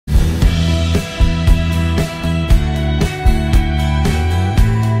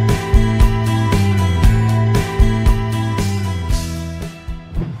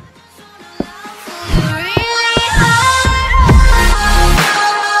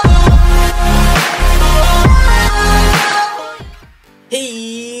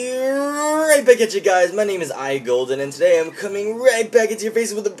back at you guys. My name is iGolden, and today I'm coming right back into your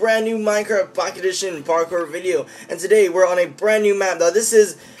faces with a brand new Minecraft Pocket Edition parkour video. And today we're on a brand new map. Now this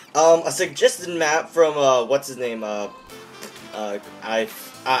is a suggested map from what's his name? I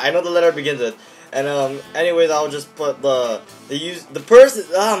know the letter begins with. And anyways, I'll just put the person.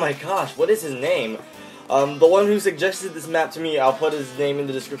 Oh my gosh, what is his name? The one who suggested this map to me, I'll put his name in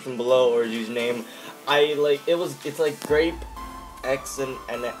the description below, or his username. It's like GrapeAnatorX,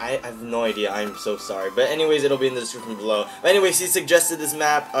 and I have no idea. I'm so sorry. But anyways, it'll be in the description below. But anyways, he suggested this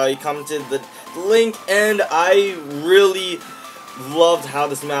map. He commented the link, and I really loved how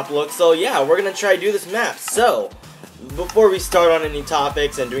this map looks. So yeah, we're gonna try to do this map. So before we start on any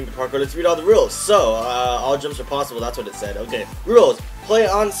topics and doing the parkour, let's read all the rules. So all jumps are possible. That's what it said. Okay, rules: play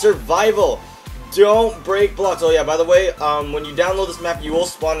on survival. Don't break blocks. Oh yeah, by the way, when you download this map, you will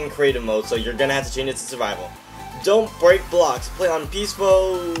spawn in creative mode, so you're gonna have to change it to survival. Don't break blocks. Play on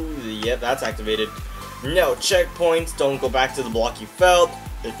peaceful. Yep, that's activated. No checkpoints. Don't go back to the block you felt.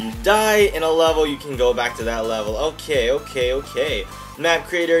 If you die in a level, you can go back to that level. Okay. Map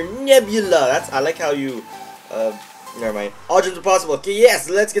creator Nebula. I like how you. Never mind. All jumps are possible. Okay, yes,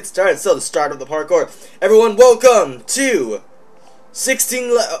 let's get started. So the start of the parkour. Everyone, welcome to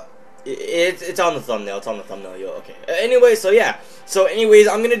 16 It's on the thumbnail. It's on the thumbnail. Yo, okay. Anyway, so yeah. So anyways,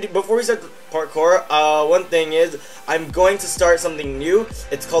 I'm gonna do, before we start the parkour, one thing is I'm going to start something new.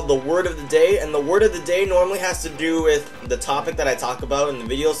 It's called the word of the day, and the word of the day normally has to do with the topic that I talk about in the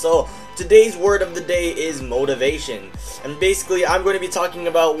video. So today's word of the day is motivation, and basically I'm going to be talking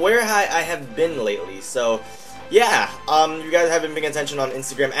about where I have been lately. So yeah, you guys haven't been paying attention on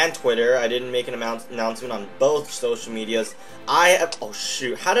Instagram and Twitter. I didn't make an announcement on both social medias. Oh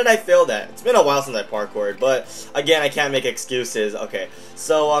shoot, how did I fail that? It's been a while since I parkoured, but again, I can't make excuses. Okay,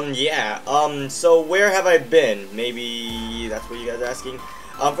 so yeah, so where have I been? Maybe that's what you guys are asking.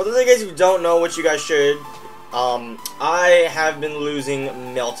 For those of you guys who don't know, what you guys should, I have been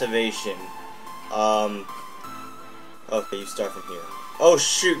losing motivation. Okay, you start from here. Oh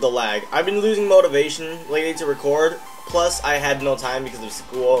shoot, the lag. I've been losing motivation lately to record, plus I had no time because of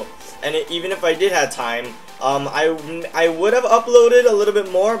school, and even if I did have time, I would have uploaded a little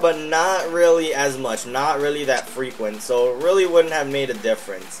bit more, but not really as much, not really that frequent, so it really wouldn't have made a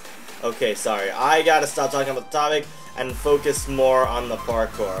difference. Okay, sorry, I gotta stop talking about the topic and focus more on the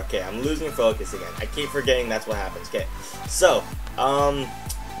parkour. Okay, I'm losing focus again. I keep forgetting that's what happens. Okay, so,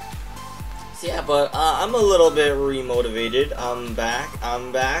 yeah, but I'm a little bit remotivated. I'm back.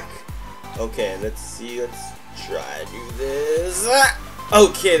 Okay, let's see. Let's try to do this.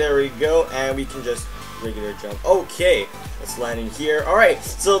 Okay, there we go, and we can just regular jump. Okay, let's land in here. Alright,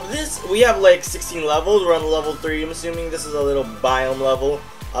 so we have like 16 levels. We're on level 3. I'm assuming this is a little biome level.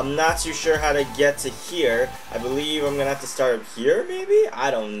 I'm not too sure how to get to here. I believe I'm gonna have to start here, maybe? I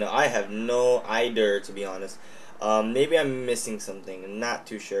don't know. I have no idea, to be honest. Maybe I'm missing something. I'm not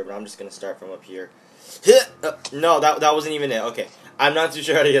too sure, but I'm just gonna start from up here. No, that wasn't even it. Okay, I'm not too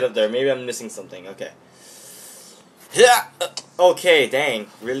sure how to get up there. Maybe I'm missing something. Okay. Okay, dang,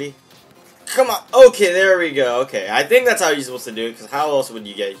 really? Come on. Okay, there we go. Okay, I think that's how you're supposed to do it. Cause how else would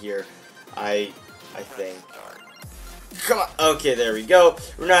you get here? I think. Come on. Okay, there we go.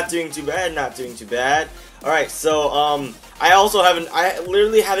 We're not doing too bad. Not doing too bad. Alright, so, I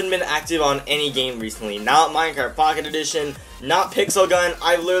literally haven't been active on any game recently. Not Minecraft Pocket Edition, not Pixel Gun.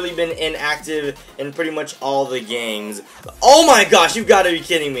 I've literally been inactive in pretty much all the games. Oh my gosh, you've got to be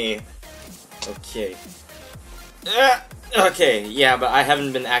kidding me. Okay. Okay, yeah, but I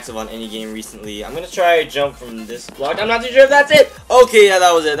haven't been active on any game recently. I'm gonna try to jump from this block. I'm not too sure if that's it. Okay, yeah,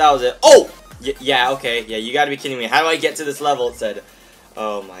 that was it. Oh! Yeah, okay, yeah, you gotta be kidding me. How do I get to this level, it said.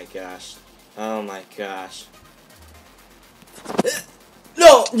 Oh my gosh. Oh my gosh.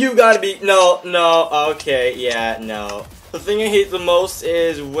 No, you gotta be, no, okay, yeah, no. The thing I hate the most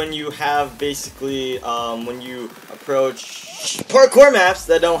is when you have basically, when you approach parkour maps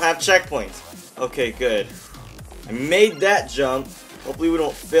that don't have checkpoints. Okay, good. I made that jump. Hopefully we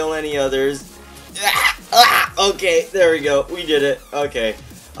don't fail any others. Okay, there we go. We did it. Okay.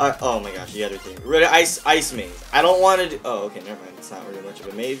 Oh my gosh, you gotta be kidding me. Rid of ice maze. I don't want to do. Oh, okay, never mind. It's not really much of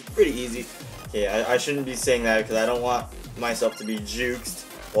a maze. Pretty easy. Okay, I shouldn't be saying that because I don't want myself to be juked.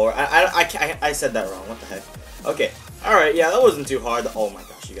 Or I said that wrong. What the heck? Okay. All right. Yeah, that wasn't too hard. Oh my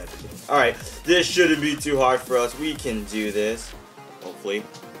gosh, you gotta be kidding me. All right, this shouldn't be too hard for us. We can do this. Hopefully.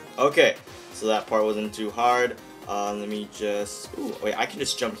 Okay. So that part wasn't too hard. Let me just. Ooh, wait. I can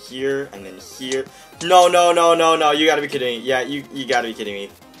just jump here and then here. No. You gotta be kidding me. Yeah, you gotta be kidding me.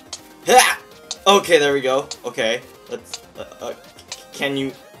 Okay, there we go. Okay, let's. Can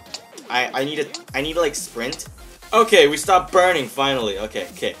you? I need to like sprint. Okay, we stopped burning finally.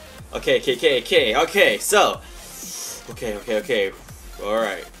 Okay. Okay, so. Okay.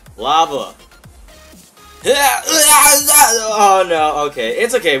 Alright. Lava. Oh no, okay.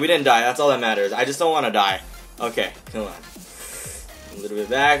 It's okay, we didn't die. That's all that matters. I just don't want to die. Okay, come on. A little bit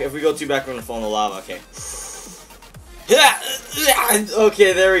back. If we go too back, we're gonna fall in the lava. Okay.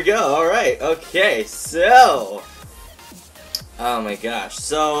 Okay, there we go. Alright, okay, so. Oh my gosh.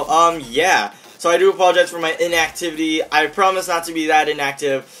 So, yeah. So I do apologize for my inactivity. I promise not to be that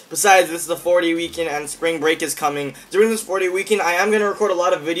inactive. Besides, this is a 4-day weekend and spring break is coming. During this 4-day weekend, I am gonna record a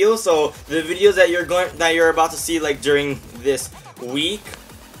lot of videos. So the videos that you're about to see like during this week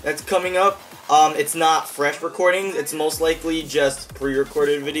that's coming up, it's not fresh recordings. It's most likely just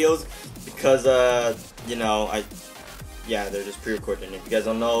pre-recorded videos because you know, yeah, they're just pre-recorded. And if you guys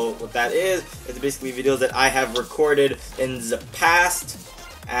don't know what that is, it's basically videos that I have recorded in the past.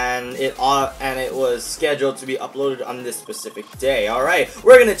 And it was scheduled to be uploaded on this specific day. Alright,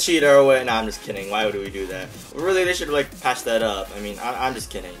 we're gonna cheat our way. No, I'm just kidding. Why would we do that? Really, they should like patch that up. I mean, I'm just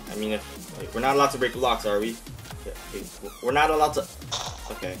kidding. I mean, wait, we're not allowed to break blocks, are we? Yeah, we're not allowed to.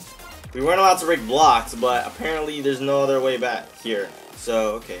 Okay, we weren't allowed to break blocks, but apparently there's no other way back here.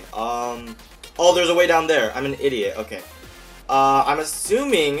 So okay. Oh, there's a way down there. I'm an idiot. Okay. I'm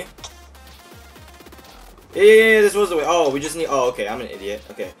assuming. Yeah, this was the way. Oh, we just need. Oh, okay. I'm an idiot.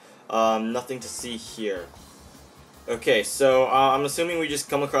 Okay. Nothing to see here. Okay, so I'm assuming we just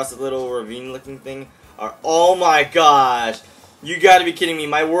come across a little ravine-looking thing. Oh my gosh! You gotta be kidding me!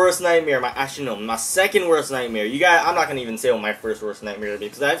 My worst nightmare. Actually no, my second worst nightmare. I'm not gonna even say what my first worst nightmare is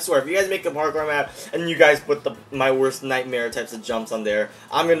because I swear if you guys make a parkour map and you guys put my worst nightmare types of jumps on there,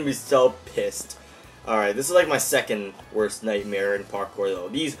 I'm gonna be so pissed. All right, this is like my second worst nightmare in parkour though.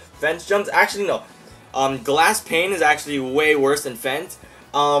 These fence jumps. Actually no. Glass pane is actually way worse than fence.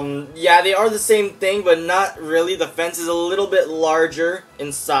 Yeah, they are the same thing, but not really. The fence is a little bit larger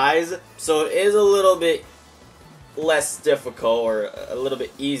in size, so it is a little bit less difficult or a little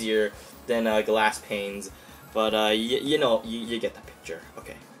bit easier than glass panes. But you know, you get the picture.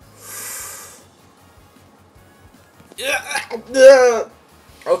 Okay.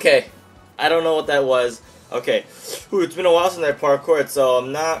 Okay. I don't know what that was. Okay, ooh, it's been a while since I parkoured, so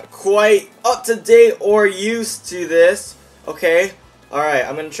I'm not quite up to date or used to this. Okay, alright,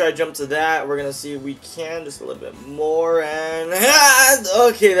 I'm gonna try to jump to that. We're gonna see if we can, just a little bit more, and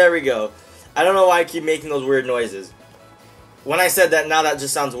okay, there we go. I don't know why I keep making those weird noises. When I said that, now that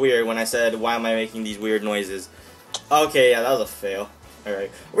just sounds weird when I said, why am I making these weird noises? Okay, yeah, that was a fail.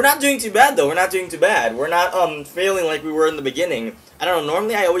 Alright, we're not doing too bad though, we're not doing too bad. We're not failing like we were in the beginning. I don't know,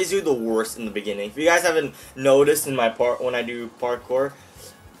 normally I always do the worst in the beginning. If you guys haven't noticed in my when I do parkour.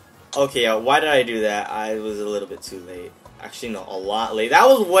 Okay, why did I do that? I was a little bit too late. Actually no, a lot late. That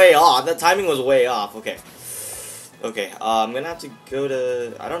was way off, that timing was way off. Okay. Okay, I'm gonna have to go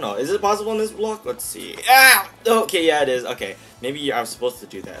to, I don't know, is it possible in this block? Let's see. Ah! Okay, yeah it is. Okay, maybe I'm supposed to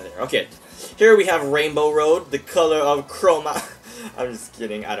do that there. Okay, here we have Rainbow Road, the color of chroma. I'm just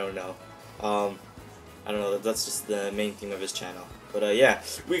kidding, I don't know. I don't know, that's just the main theme of his channel. But yeah,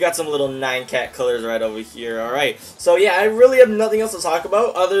 we got some little 9-cat colors right over here. Alright, so yeah, I really have nothing else to talk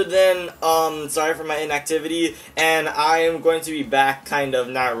about other than, sorry for my inactivity, and I am going to be back, kind of,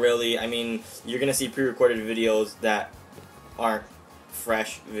 not really. I mean, you're gonna see pre-recorded videos that aren't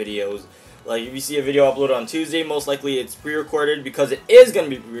fresh videos. Like, if you see a video uploaded on Tuesday, most likely it's pre-recorded because it is gonna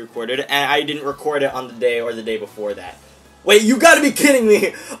be pre-recorded, and I didn't record it on the day or the day before that. Wait, you gotta be kidding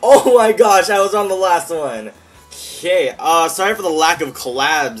me! Oh my gosh, I was on the last one. Okay, sorry for the lack of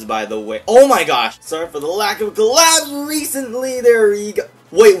collabs, by the way. Oh my gosh, sorry for the lack of collabs recently. There we go.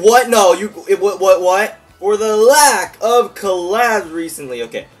 Wait, what? No, what? For the lack of collabs recently.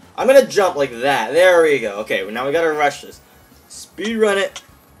 Okay, I'm gonna jump like that. There we go. Okay, now we gotta rush this. Speed run it.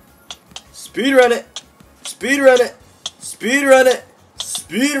 Speed run it. Speed run it. Speed run it.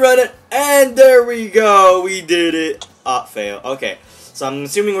 Speed run it. And there we go. We did it. Fail. Okay. So I'm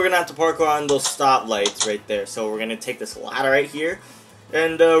assuming we're gonna have to parkour on those stoplights right there. So we're gonna take this ladder right here,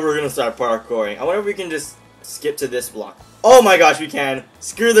 and we're gonna start parkouring. I wonder if we can just skip to this block. Oh my gosh, we can.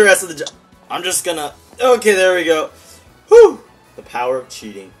 Screw the rest of the jump. I'm just gonna. Okay, there we go. Whew. The power of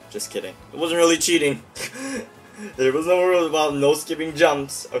cheating. Just kidding. It wasn't really cheating. There was no rule about no skipping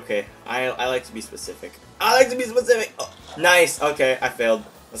jumps. Okay, I like to be specific. I like to be specific. Oh, nice. Okay, I failed.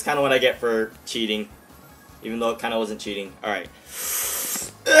 That's kind of what I get for cheating. Even though it kind of wasn't cheating. Alright.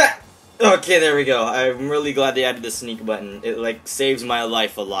 Okay, there we go. I'm really glad they added the sneak button. It, like, saves my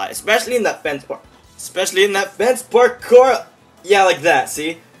life a lot. Especially in that fence part. Especially in that fence parkour. Yeah, like that,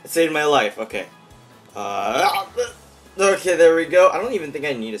 see? It saved my life. Okay. Okay, there we go. I don't even think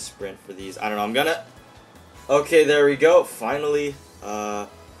I need a sprint for these. I don't know. I'm gonna... Okay, there we go. Finally.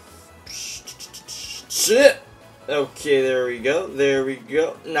 Shit. Okay, there we go. There we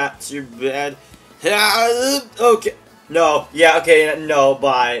go. Not too bad. Okay. No. Yeah, okay. No,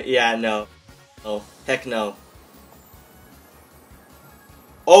 bye. Yeah, no. Oh, heck no.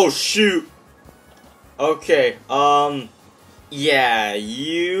 Oh, shoot. Okay, yeah,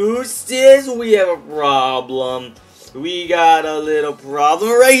 Eustace, we have a problem. We got a little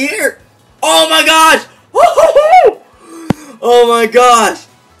problem right here. Oh my gosh! Woohoo! Oh my gosh!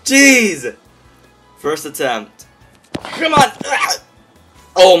 Jeez! First attempt. Come on!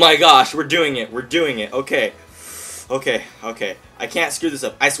 Oh my gosh, we're doing it. We're doing it. Okay. Okay, okay. I can't screw this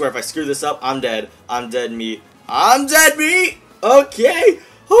up. I swear if I screw this up, I'm dead. I'm dead meat. I'm dead meat! Okay!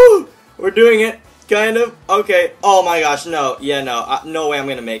 Whew. We're doing it. Kind of. Okay. Oh my gosh, no. Yeah, no. No way I'm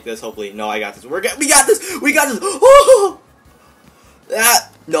gonna make this, hopefully. No, I got this. We got this! We got this! Oh!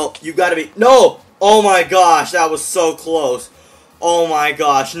 No, you gotta be. No! Oh my gosh, that was so close. Oh my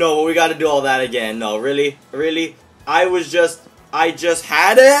gosh, no, we gotta do all that again. No, really? Really? I just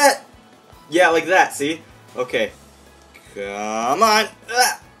had it? Yeah, like that, see? Okay. Come on.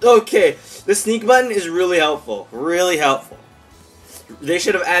 Okay. The sneak button is really helpful. Really helpful. They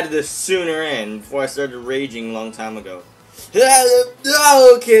should have added this sooner in before I started raging a long time ago.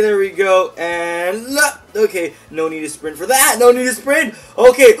 Okay, there we go. And okay, no need to sprint for that. No need to sprint.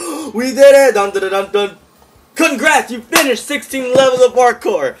 Okay, we did it. Dun dun dun dun. Congrats, you finished 16 levels of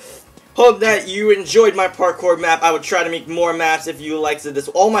parkour. Hope that you enjoyed my parkour map. I would try to make more maps if you liked this.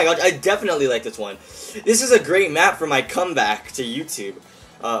 Oh my gosh, I definitely like this one. This is a great map for my comeback to YouTube.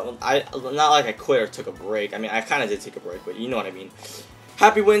 Not like I quit or took a break. I mean, I kind of did take a break, but you know what I mean.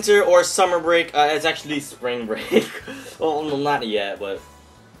 Happy winter or summer break. It's actually spring break. Well, not yet, but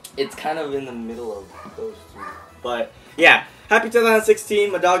it's kind of in the middle of those two. But yeah, happy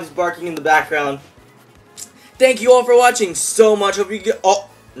 2016. My dog is barking in the background. Thank you all for watching so much. Hope you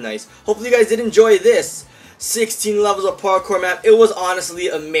nice. Hopefully you guys did enjoy this 16 levels of parkour map. It was honestly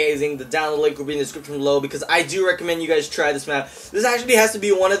amazing. The download link will be in the description below because I do recommend you guys try this map. This actually has to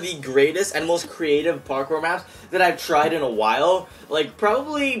be one of the greatest and most creative parkour maps that I've tried in a while. Like,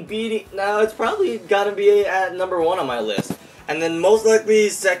 probably beating... No, it's probably gotta be at #1 on my list. And then most likely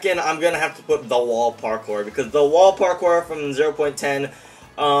second, I'm gonna have to put the wall parkour because the wall parkour from 0.10,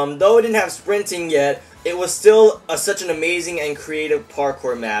 though it didn't have sprinting yet, it was still such an amazing and creative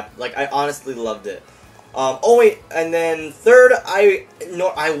parkour map. Like, I honestly loved it. Oh wait, and then third, I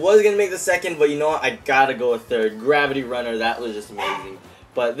was gonna make the second, but you know what, I gotta go with third. Gravity Runner, that was just amazing.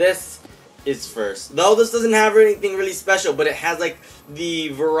 But this is first. Though this doesn't have anything really special, but it has like the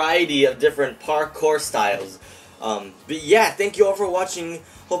variety of different parkour styles. But yeah, thank you all for watching.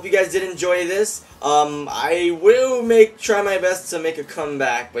 Hope you guys did enjoy this. I will try my best to make a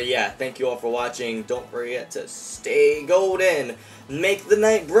comeback. But yeah, thank you all for watching. Don't forget to stay golden, make the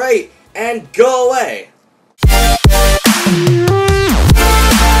night bright, and go away.